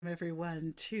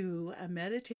everyone, to a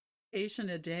meditation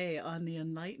a day on the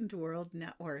Enlightened World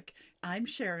Network. I'm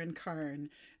Sharon Karn,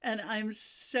 and I'm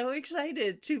so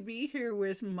excited to be here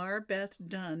with MarBeth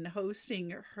Dunn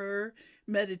hosting her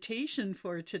meditation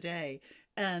for today.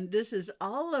 And this is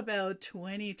all about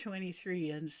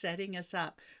 2023 and setting us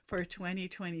up for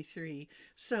 2023.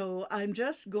 So I'm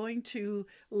just going to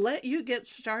let you get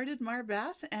started,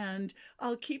 MarBeth, and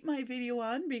I'll keep my video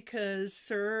on because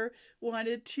Sir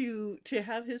wanted to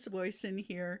have his voice in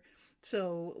here.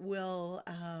 So we'll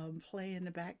play in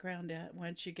the background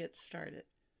once you get started.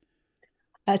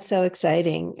 That's so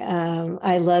exciting.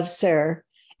 I love Sir,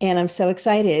 and I'm so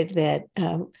excited that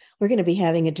we're going to be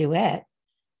having a duet.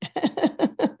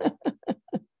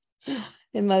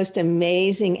 The most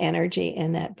amazing energy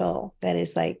in that bowl. That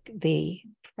is like the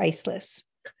priceless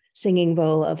singing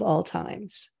bowl of all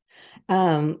times.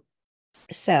 Um,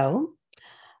 so,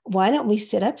 why don't we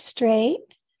sit up straight,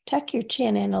 tuck your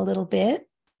chin in a little bit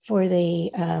for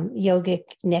the yogic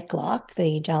neck lock,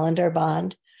 the Jalandhar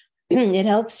band. It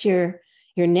helps your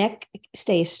neck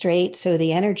stay straight so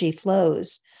the energy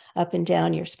flows up and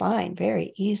down your spine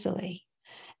very easily.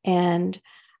 And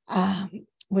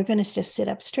we're going to just sit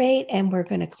up straight and we're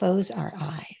going to close our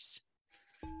eyes.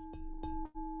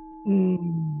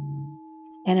 And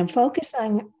I'm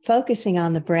focusing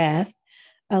on the breath.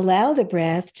 Allow the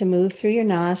breath to move through your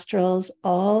nostrils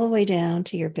all the way down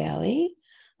to your belly.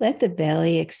 Let the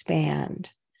belly expand.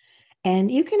 And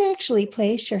you can actually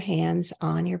place your hands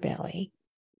on your belly.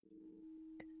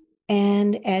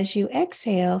 And as you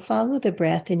exhale, follow the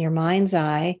breath in your mind's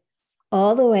eye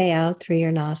all the way out through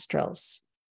your nostrils.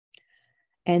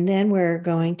 And then we're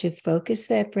going to focus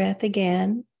that breath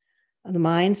again. The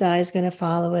mind's eye is going to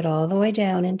follow it all the way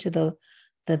down into the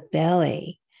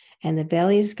belly. And the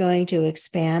belly is going to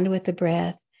expand with the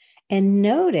breath. And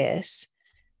notice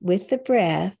with the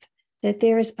breath that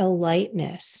there is a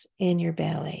lightness in your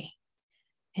belly.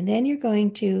 And then you're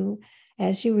going to,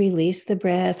 as you release the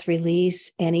breath,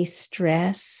 release any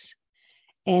stress,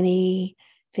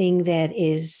 anything that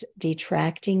is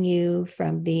detracting you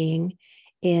from being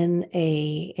in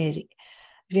a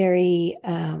very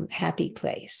happy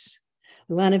place.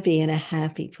 We want to be in a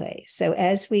happy place. So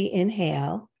as we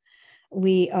inhale,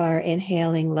 we are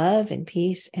inhaling love and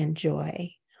peace and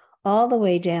joy all the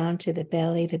way down to the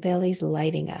belly. The belly's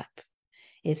lighting up.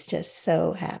 It's just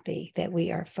so happy that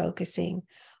we are focusing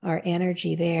our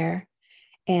energy there.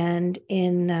 And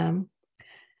in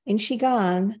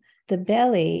Qigong, the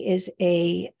belly is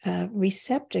a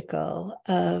receptacle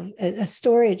of a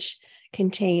storage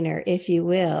container, if you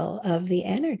will, of the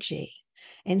energy.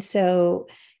 And so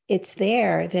it's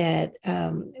there that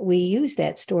we use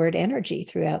that stored energy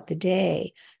throughout the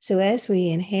day. So as we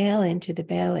inhale into the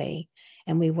belly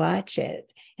and we watch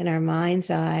it in our mind's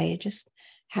eye, just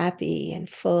happy and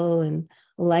full and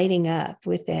lighting up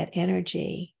with that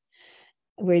energy,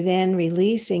 we're then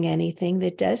releasing anything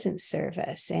that doesn't serve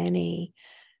us, any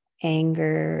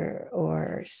anger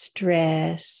or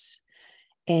stress,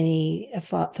 any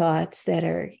thoughts that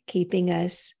are keeping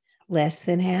us less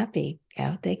than happy.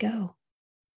 Out they go.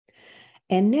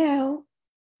 And now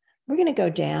we're going to go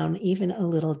down even a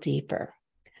little deeper.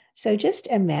 So just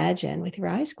imagine with your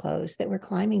eyes closed that we're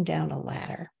climbing down a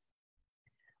ladder.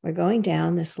 We're going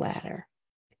down this ladder.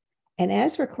 And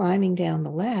as we're climbing down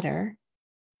the ladder,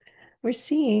 we're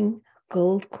seeing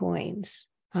gold coins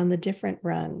on the different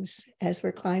rungs as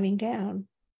we're climbing down.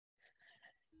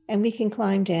 And we can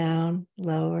climb down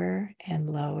lower and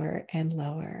lower and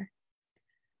lower.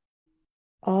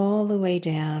 All the way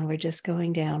down, we're just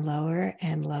going down lower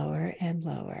and lower and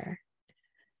lower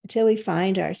until we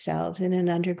find ourselves in an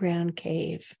underground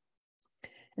cave.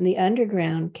 In the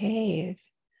underground cave,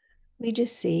 we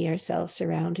just see ourselves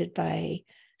surrounded by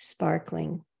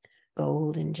sparkling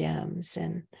gold and gems.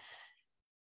 And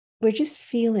we're just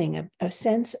feeling a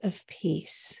sense of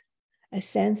peace, a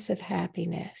sense of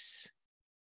happiness.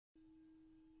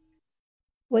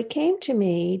 What came to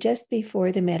me just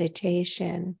before the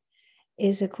meditation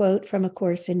is a quote from A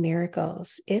Course in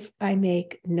Miracles. If I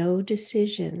make no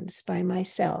decisions by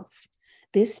myself,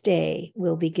 this day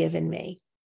will be given me.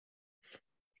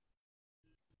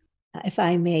 If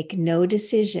I make no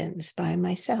decisions by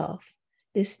myself,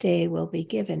 this day will be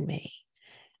given me.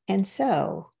 And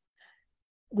so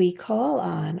we call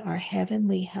on our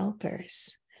heavenly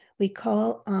helpers. We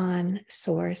call on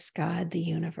Source, God, the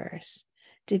universe,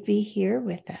 to be here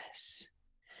with us,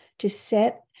 to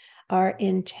set our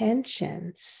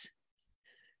intentions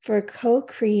for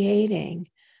co-creating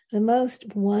the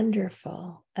most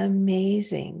wonderful,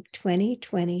 amazing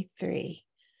 2023,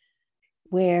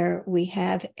 where we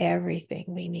have everything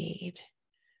we need.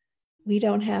 We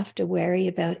don't have to worry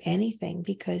about anything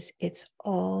because it's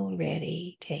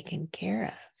already taken care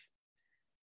of.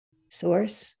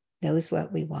 Source knows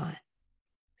what we want.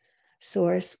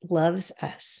 Source loves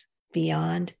us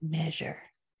beyond measure.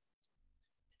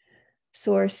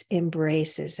 Source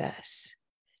embraces us,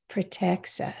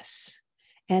 protects us,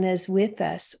 and is with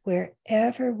us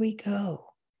wherever we go.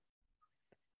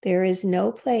 There is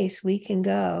no place we can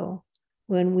go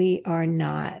when we are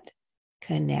not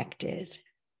connected,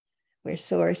 where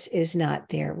Source is not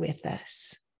there with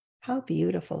us. How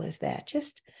beautiful is that?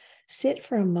 Just sit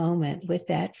for a moment with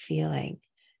that feeling,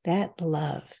 that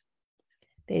love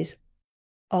that is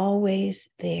always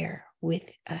there with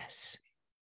us.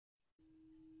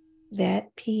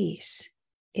 That peace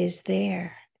is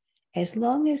there as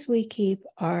long as we keep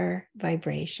our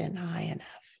vibration high enough.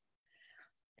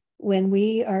 When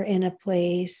we are in a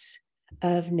place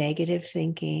of negative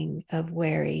thinking, of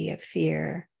worry, of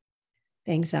fear,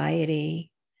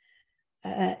 anxiety,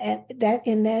 and that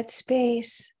in that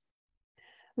space,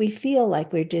 we feel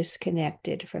like we're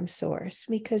disconnected from Source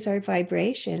because our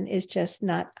vibration is just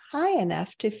not high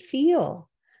enough to feel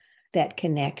that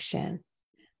connection.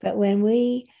 But when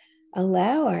we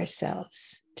allow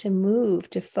ourselves to move,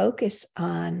 to focus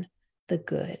on the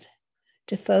good,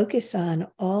 to focus on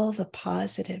all the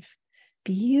positive,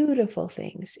 beautiful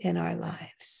things in our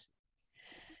lives,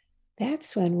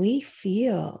 that's when we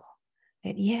feel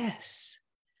that, yes,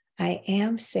 I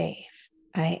am safe,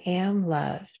 I am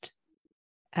loved,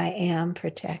 I am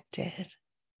protected,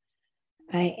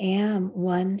 I am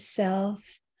one self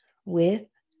with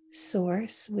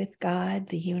Source, with God,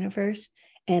 the universe,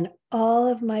 and all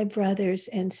of my brothers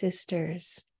and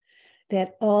sisters,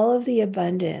 that all of the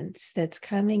abundance that's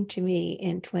coming to me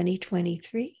in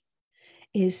 2023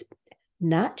 is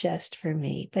not just for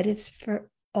me, but it's for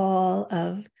all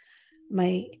of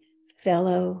my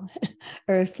fellow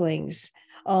earthlings,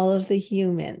 all of the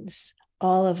humans,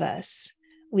 all of us.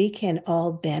 We can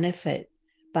all benefit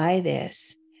by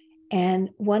this.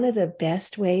 And one of the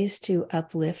best ways to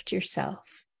uplift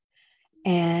yourself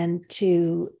and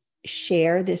to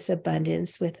share this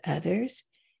abundance with others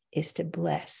is to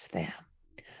bless them.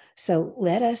 So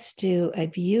let us do a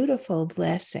beautiful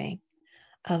blessing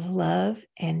of love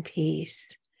and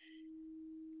peace.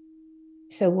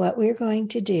 So what we're going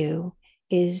to do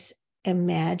is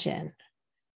imagine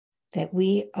that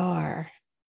we are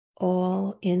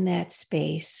all in that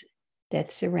space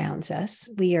that surrounds us.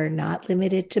 We are not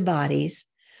limited to bodies.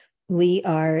 We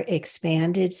are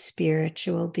expanded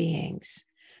spiritual beings.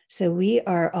 So we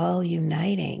are all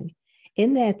uniting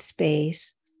in that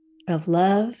space of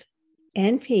love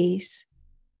and peace.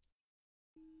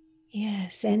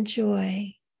 Yes, and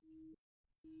joy.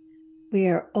 We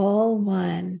are all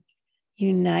one,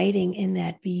 uniting in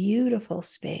that beautiful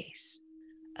space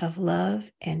of love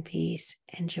and peace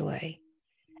and joy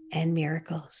and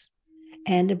miracles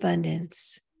and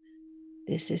abundance.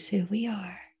 This is who we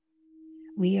are.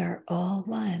 We are all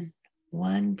one,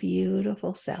 one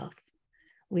beautiful self.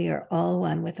 We are all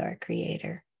one with our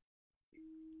Creator.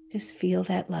 Just feel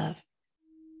that love.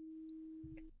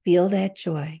 Feel that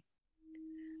joy.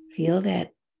 Feel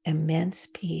that immense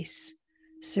peace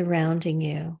surrounding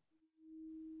you.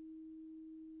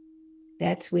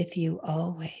 That's with you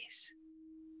always.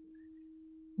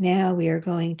 Now we are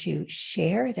going to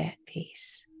share that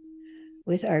peace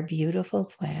with our beautiful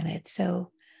planet.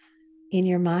 So in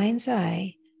your mind's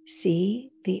eye,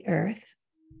 see the earth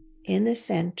in the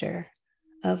center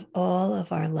of all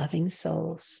of our loving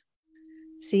souls.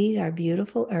 See our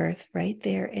beautiful earth right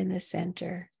there in the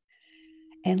center.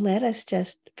 And let us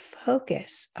just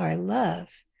focus our love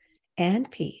and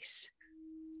peace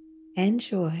and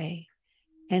joy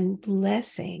and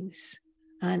blessings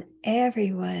on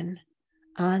everyone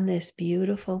on this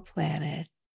beautiful planet,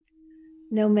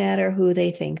 no matter who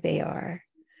they think they are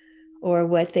or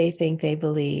what they think they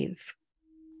believe.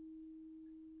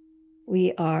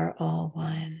 We are all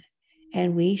one,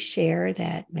 and we share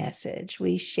that message.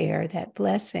 We share that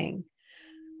blessing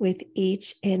with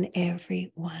each and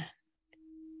every one,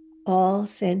 all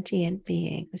sentient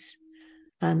beings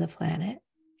on the planet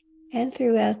and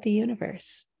throughout the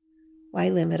universe. Why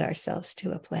limit ourselves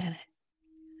to a planet?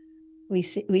 We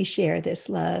share this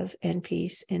love and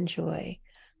peace and joy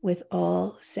with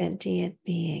all sentient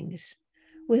beings,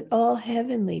 with all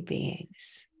heavenly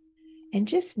beings. And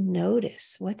just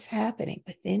notice what's happening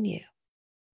within you.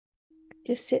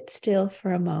 Just sit still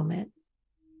for a moment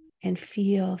and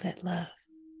feel that love.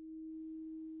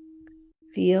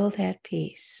 Feel that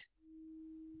peace.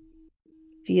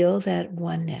 Feel that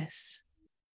oneness.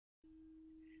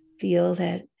 Feel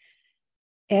that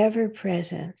ever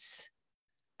presence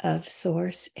of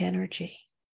source energy.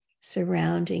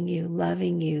 surrounding you,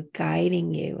 loving you,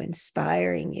 guiding you,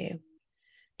 inspiring you.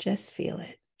 Just feel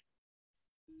it.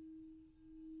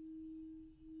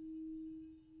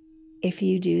 If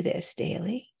you do this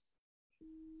daily,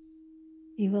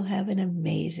 you will have an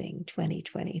amazing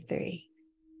 2023.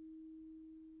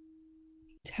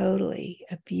 Totally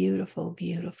a beautiful,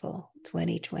 beautiful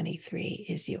 2023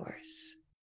 is yours.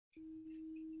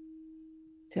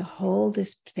 To hold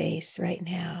this space right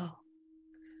now,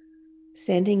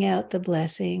 sending out the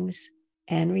blessings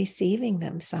and receiving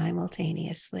them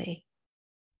simultaneously.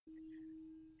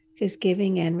 Because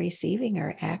giving and receiving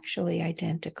are actually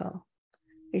identical.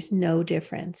 There's no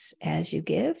difference. As you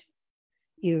give,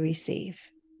 you receive.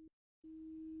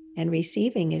 And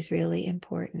receiving is really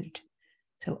important.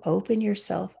 So open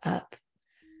yourself up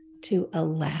to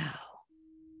allow.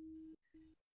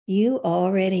 You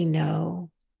already know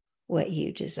what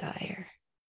you desire.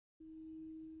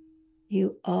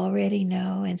 You already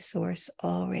know, and Source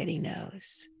already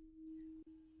knows.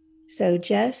 So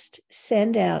just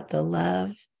send out the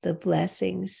love, the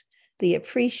blessings, the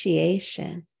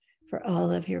appreciation for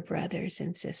all of your brothers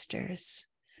and sisters.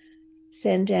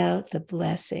 Send out the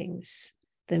blessings,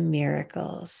 the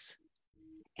miracles,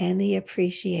 and the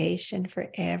appreciation for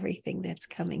everything that's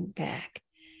coming back.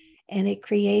 And it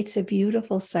creates a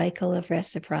beautiful cycle of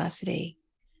reciprocity.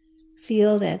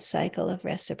 Feel that cycle of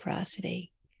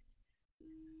reciprocity.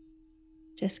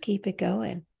 Just keep it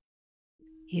going.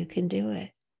 You can do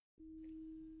it.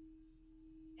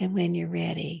 And when you're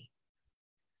ready,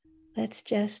 let's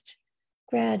just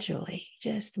gradually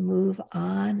just move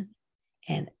on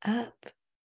and up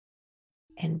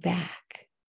and back.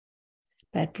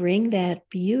 But bring that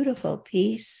beautiful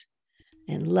peace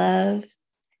and love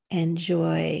and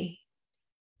joy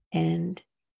and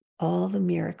all the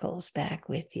miracles back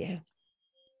with you.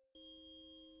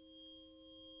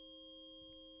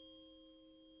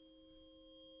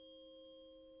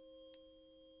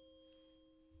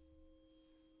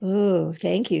 Oh,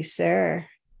 thank you, sir.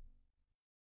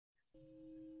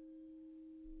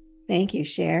 Thank you,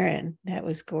 Sharon. That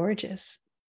was gorgeous.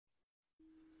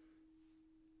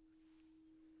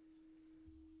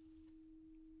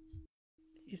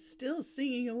 He's still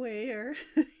singing away here.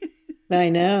 I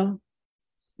know.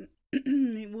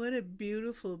 What a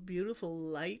beautiful, beautiful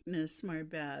lightness,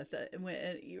 MarBeth.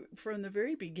 From the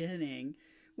very beginning,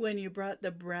 when you brought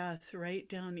the breath right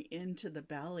down into the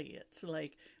belly, it's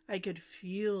like I could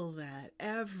feel that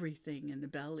everything in the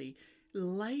belly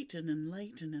lighten and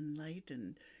lighten and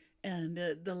lighten. And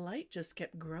the light just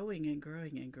kept growing and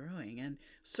growing and growing. And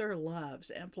Sir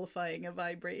loves amplifying a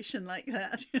vibration like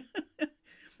that.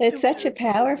 It's It such a was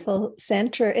so beautiful. powerful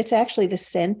center. It's actually the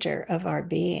center of our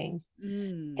being.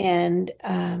 Mm, And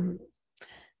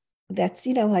that's,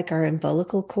 like our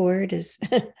umbilical cord is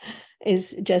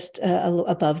is just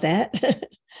above that.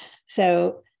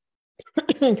 So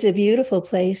it's a beautiful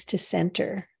place to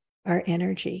center our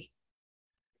energy.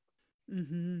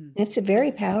 mm-hmm. It's a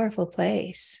very Yeah. powerful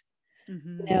place.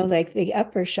 Mm-hmm. Like the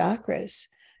upper chakras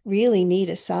really need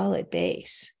a solid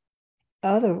base.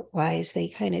 Otherwise, they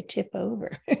kind of tip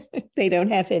over. They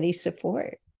don't have any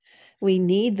support. We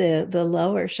need the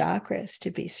lower chakras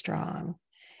to be strong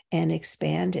and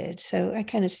expanded. So I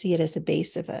kind of see it as the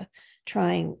base of a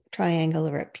triangle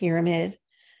or a pyramid.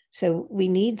 So we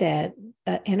need that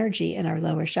energy in our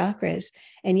lower chakras.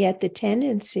 And yet the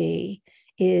tendency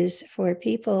is for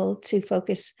people to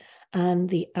focus on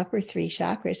the upper three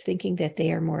chakras, thinking that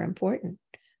they are more important.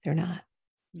 They're not.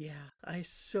 Yeah, I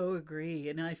so agree.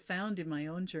 And I found in my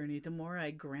own journey, the more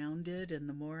I grounded and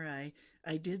the more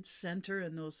I did center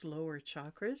in those lower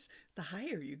chakras, the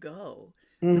higher you go,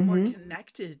 the more Mm-hmm.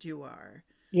 connected you are.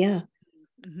 Yeah.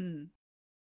 Hmm.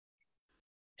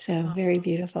 So Oh, very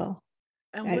beautiful.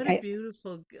 and what a I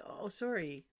beautiful, oh,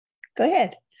 sorry. go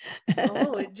ahead.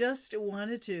 Oh, it just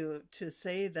wanted to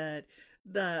say that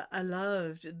I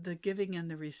loved the giving and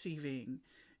the receiving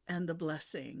and the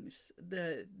blessings.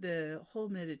 The whole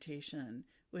meditation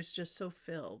was just so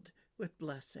filled with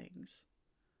blessings.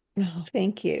 Oh,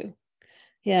 thank you.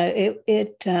 Yeah,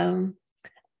 it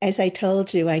as I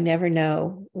told you, I never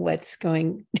know what's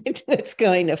going what's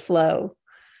going to flow.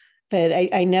 But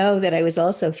I know that I was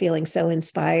also feeling so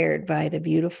inspired by the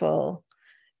beautiful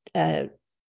uh,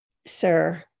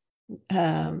 Sir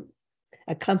um,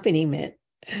 accompaniment.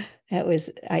 That was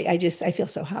I feel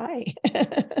so high.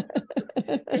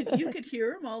 And you could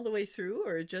hear him all the way through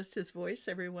or just his voice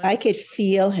every I once in could a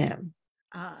feel him.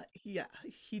 yeah,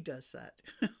 he does that.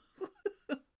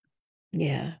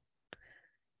 Yeah,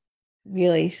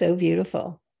 really so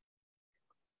beautiful.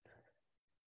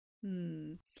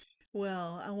 Hmm.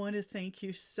 Well, I want to thank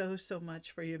you so, so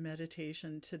much for your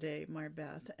meditation today,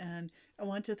 MarBeth. And I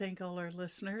want to thank all our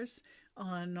listeners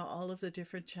on all of the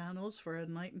different channels for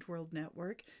Enlightened World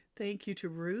Network. Thank you to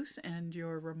Ruth and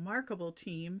your remarkable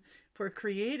team for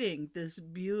creating this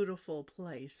beautiful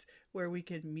place where we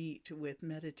can meet with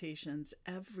meditations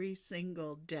every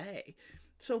single day.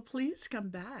 So please come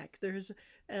back. There's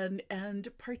and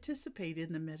participate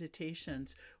in the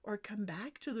meditations or come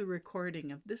back to the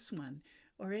recording of this one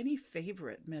or any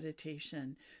favorite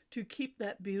meditation to keep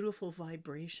that beautiful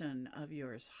vibration of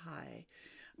yours high.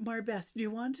 Marbeth, do you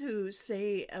want to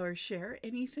say or share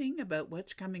anything about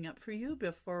what's coming up for you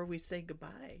before we say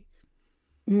goodbye?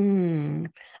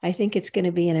 Mm, I think it's going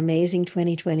to be an amazing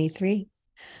 2023.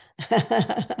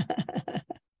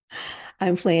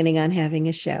 I'm planning on having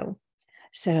a show.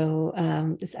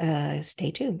 So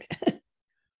stay tuned.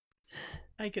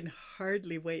 I can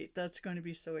hardly wait. That's going to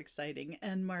be so exciting.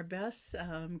 And Marbeth's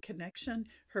connection,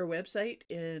 her website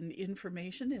and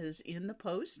information is in the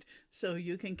post, so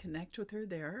you can connect with her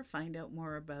there, find out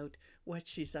more about what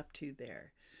she's up to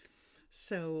there.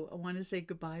 So I want to say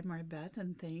goodbye, Marbeth,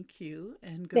 and thank you.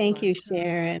 And Thank goodbye you, to,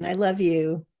 Sharon. I love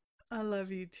you. I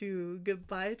love you too.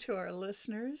 Goodbye to our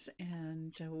listeners,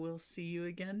 and we'll see you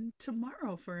again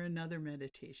tomorrow for another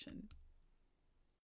meditation.